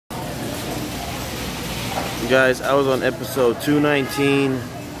Guys, I was on episode 219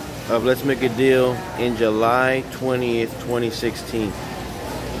 of Let's Make a Deal in July 20th, 2016.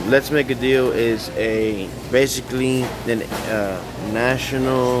 Let's Make a Deal is basically a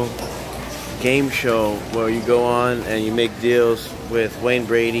national game show where you go on and you make deals with Wayne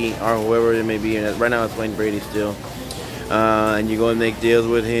Brady or whoever it may be. Right now it's Wayne Brady still. And you go and make deals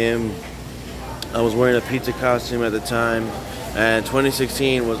with him. I was wearing a pizza costume at the time. And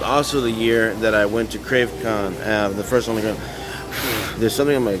 2016 was also the year that I went to CraveCon, the first one. There's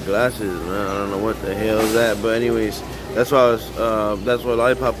something on my glasses, man. I don't know what the hell is that, but anyways, that's why that's what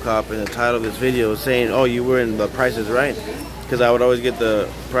Lollipop Cop in the title of this video was saying. Oh, you were in the Price is Right, because I would always get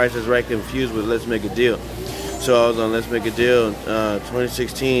the Price is Right confused with Let's Make a Deal. So I was on Let's Make a Deal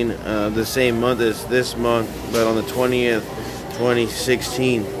 2016, the same month as this month, but on the 20th.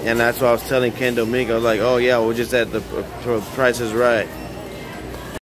 2016, and that's what I was telling Ken Domingue. I was like, oh yeah, we're just at the Price is Right.